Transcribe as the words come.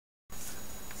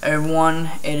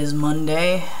Everyone, it is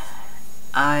Monday.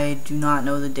 I do not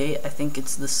know the date. I think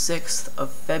it's the 6th of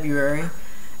February.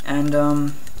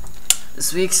 And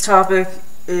this week's topic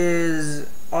is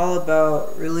all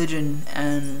about religion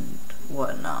and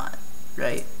whatnot,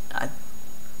 right?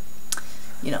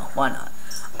 Why not?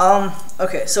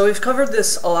 Okay, so we've covered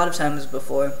this a lot of times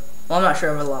before. Well, I'm not sure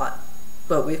of a lot,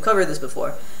 but we've covered this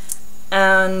before.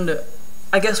 And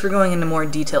I guess we're going into more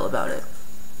detail about it.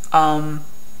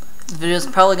 This video is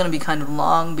probably going to be kind of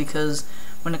long because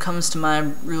when it comes to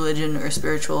my religion or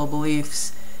spiritual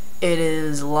beliefs, it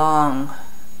is long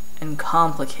and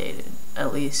complicated.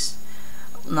 At least,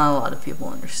 not a lot of people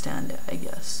understand it, I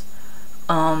guess.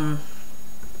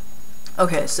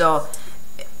 Okay, so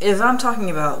if I'm talking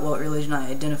about what religion I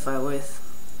identify with,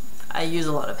 I use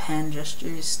a lot of hand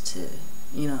gestures to,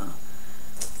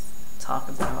 talk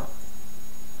about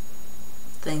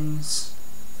things,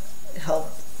 help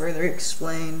further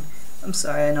explain. I'm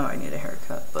sorry, I know I need a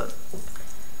haircut, but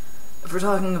if we're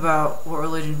talking about what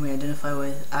religion we identify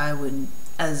with, I would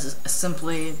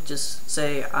simply just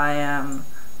say I am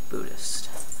Buddhist.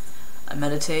 I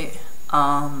meditate.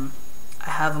 I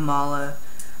have a mala.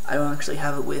 I don't actually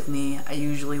have it with me. I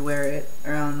usually wear it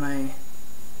around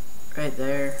right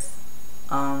there.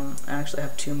 I actually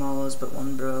have 2 malas, but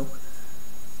one broke.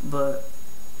 But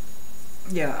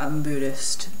yeah, I'm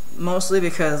Buddhist. Mostly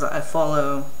because I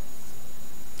follow,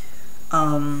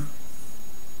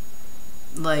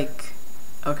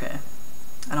 okay,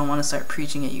 I don't want to start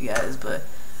preaching at you guys, but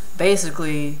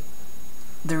basically,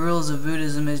 the rules of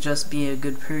Buddhism is just be a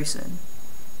good person.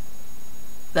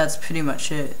 That's pretty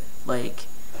much it.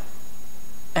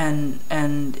 And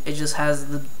it just has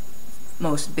the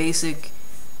most basic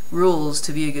rules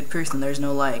to be a good person. There's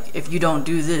no if you don't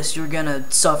do this, you're gonna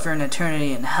suffer an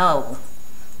eternity in hell,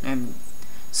 and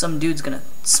some dude's gonna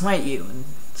smite you and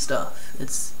stuff.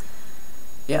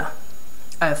 Yeah.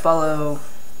 I follow,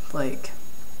 the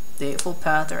Eightfold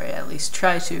Path, or I at least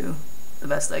try to, the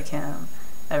best I can.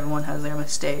 Everyone has their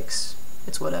mistakes.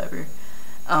 It's whatever.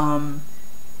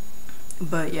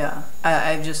 But yeah,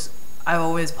 I've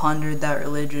always pondered that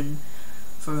religion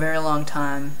for a very long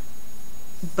time,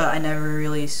 but I never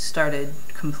really started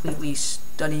completely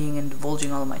studying and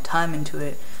divulging all of my time into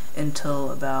it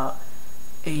until about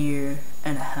a year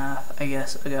and a half, I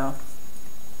guess, ago.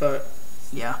 But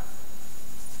yeah.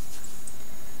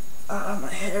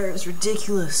 My hair is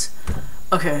ridiculous.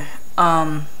 Okay,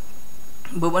 but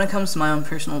when it comes to my own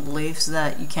personal beliefs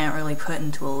that you can't really put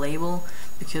into a label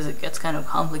because it gets kind of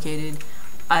complicated,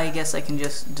 I guess I can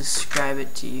just describe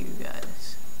it to you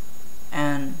guys.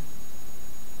 And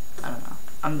I don't know.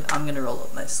 I'm gonna roll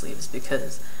up my sleeves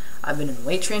because I've been in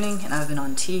weight training and I've been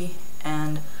on T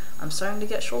and I'm starting to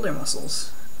get shoulder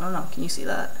muscles. I don't know, can you see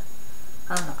that?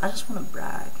 I don't know, I just want to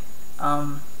brag.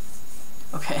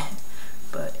 Okay,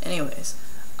 but anyways,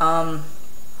 I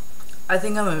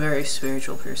think I'm a very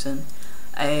spiritual person.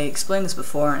 I explained this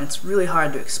before and it's really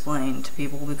hard to explain to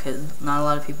people because not a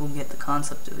lot of people get the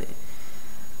concept of it.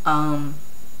 I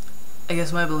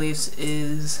guess my beliefs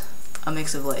is a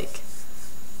mix of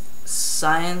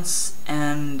science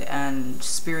and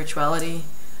spirituality,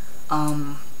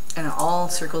 and it all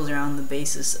circles around the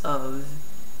basis of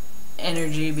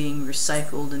energy being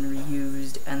recycled and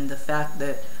reused, and the fact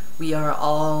that we are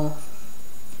all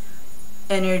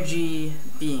energy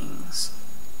beings.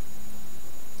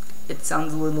 It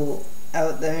sounds a little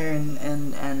out there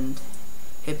and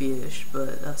hippie-ish,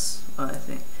 but that's what I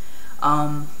think.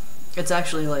 It's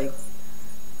actually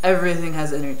everything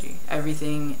has energy.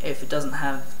 Everything, if it doesn't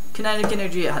have kinetic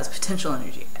energy, it has potential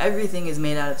energy. Everything is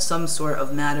made out of some sort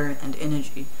of matter and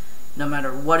energy, no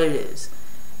matter what it is.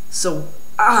 So,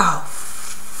 ow!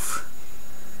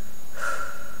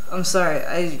 I'm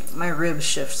sorry, my ribs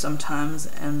shift sometimes,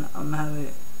 and I'm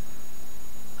having...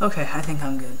 Okay, I think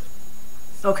I'm good.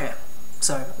 Okay,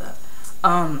 sorry about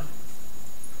that.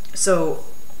 So,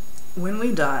 when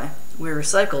we die, we're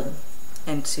recycled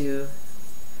into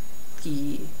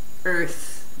the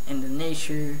earth, into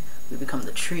nature. We become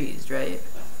the trees, right?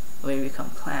 We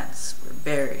become plants. We're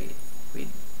buried. We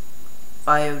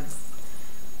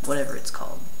whatever it's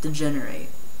called, degenerate.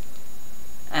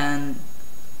 And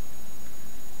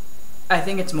I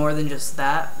think it's more than just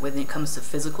that when it comes to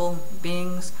physical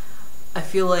beings. I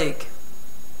feel like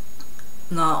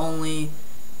not only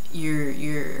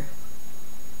your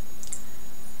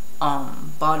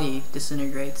body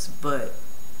disintegrates, but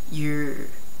your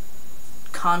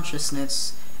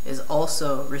consciousness is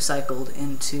also recycled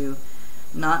into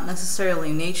not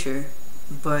necessarily nature,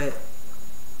 but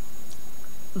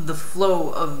the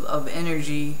flow of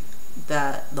energy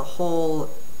that the whole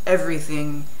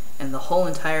everything and the whole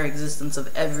entire existence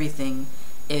of everything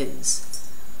is.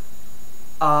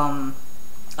 I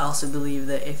also believe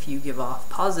that if you give off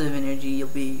positive energy, you'll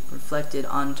be reflected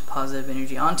onto positive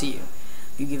energy onto you.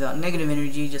 If you give out negative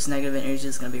energy, just negative energy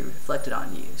is going to be reflected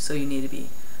on you. So you need to be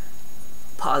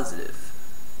positive.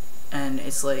 And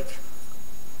it's like,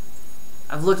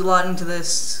 I've looked a lot into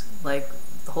this, like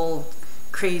the whole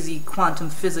crazy quantum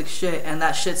physics shit, and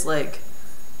that shit's like,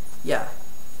 yeah,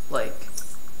 like,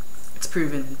 it's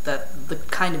proven that the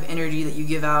kind of energy that you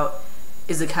give out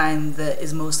is the kind that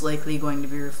is most likely going to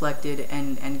be reflected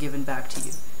and given back to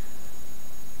you.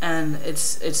 And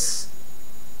it's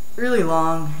really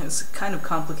long, it's kind of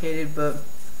complicated, but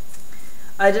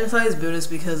I identify as Buddhist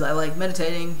because I like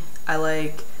meditating, I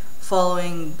like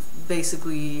following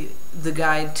basically the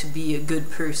guide to be a good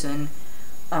person.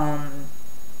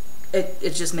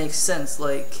 It just makes sense.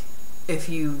 Like, if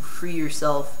you free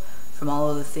yourself from all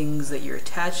of the things that you're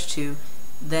attached to,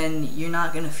 then you're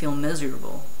not gonna feel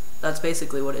miserable. That's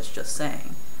basically what it's just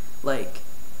saying. Like,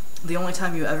 the only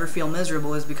time you ever feel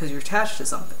miserable is because you're attached to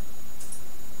something.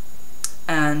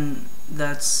 And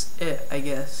that's it, I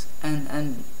guess.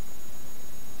 And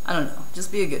I don't know,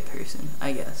 just be a good person,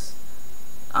 I guess.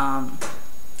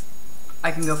 I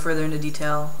can go further into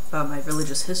detail about my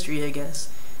religious history, I guess.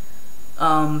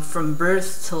 From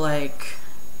birth to like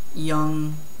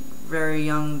young, very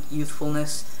young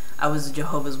youthfulness, I was a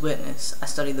Jehovah's Witness. I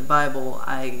studied the Bible.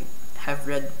 I have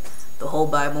read the whole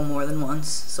Bible more than once,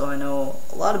 so I know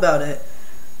a lot about it.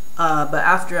 But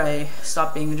after I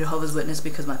stopped being a Jehovah's Witness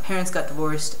because my parents got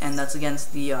divorced, and that's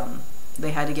against the,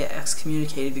 they had to get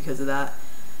excommunicated because of that,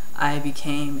 I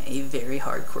became a very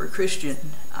hardcore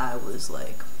Christian. I was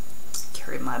like,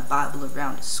 carried my Bible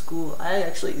around to school. I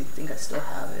actually think I still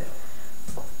have it.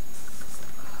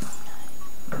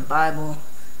 My Bible.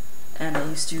 And I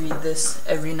used to read this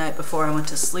every night before I went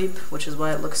to sleep, which is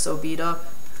why it looks so beat up.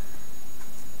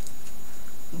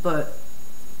 But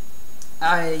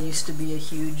I used to be a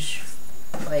huge,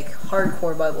 like,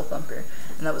 hardcore Bible thumper,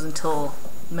 and that was until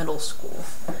middle school.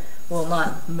 Well,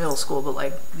 not middle school, but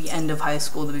like the end of high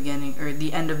school, the beginning, or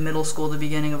the end of middle school, the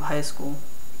beginning of high school.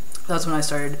 That's when I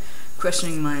started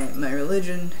questioning my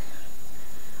religion.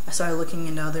 I started looking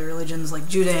into other religions like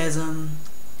Judaism,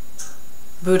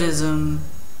 Buddhism,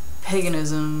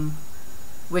 paganism,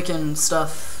 Wiccan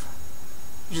stuff.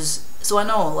 Just so I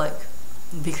know, like,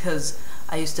 because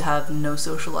I used to have no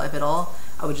social life at all.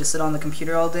 I would just sit on the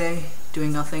computer all day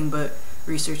doing nothing but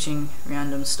researching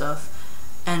random stuff,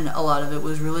 and a lot of it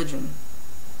was religion.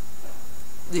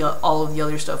 All of the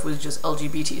other stuff was just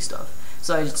LGBT stuff.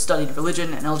 So I studied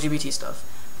religion and LGBT stuff,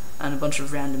 and a bunch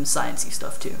of random sciencey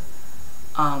stuff too.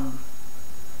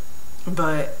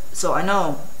 But so I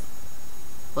know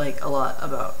like a lot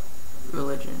about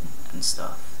religion and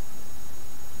stuff.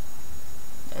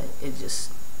 It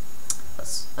just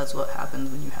that's what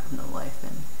happens when you have no life,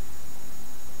 and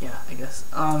yeah, I guess.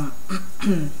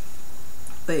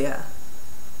 But yeah.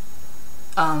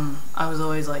 I was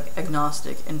always like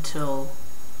agnostic until,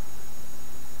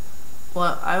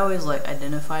 well, I always like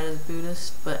identified as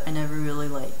Buddhist, but I never really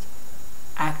like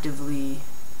actively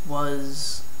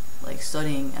was like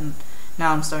studying, and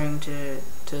now I'm starting to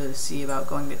see about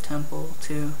going to temple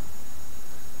too,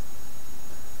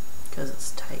 because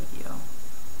it's tight, yo.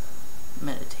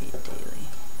 Meditate daily,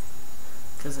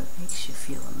 because it makes you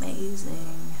feel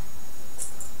amazing.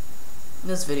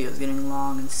 This video is getting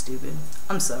long and stupid.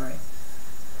 I'm sorry.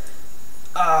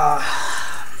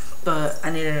 But I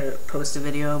need to post a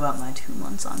video about my 2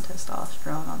 months on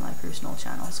testosterone on my personal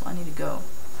channel, so I need to go.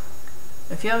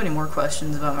 If you have any more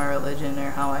questions about my religion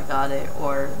or how I got it,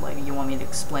 or like you want me to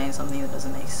explain something that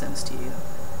doesn't make sense to you,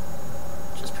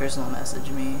 just personal message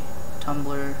me,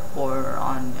 Tumblr or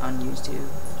on YouTube.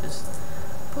 Just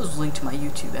post a link to my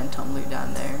YouTube and Tumblr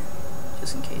down there,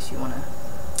 just in case you want to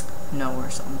know or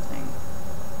something.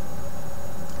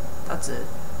 That's it.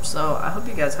 So I hope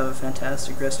you guys have a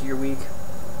fantastic rest of your week.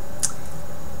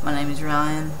 My name is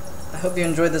Ryan. I hope you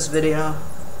enjoyed this video.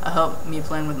 I hope me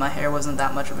playing with my hair wasn't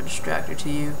that much of a distractor to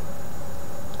you.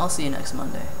 I'll see you next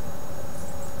Monday.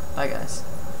 Bye guys.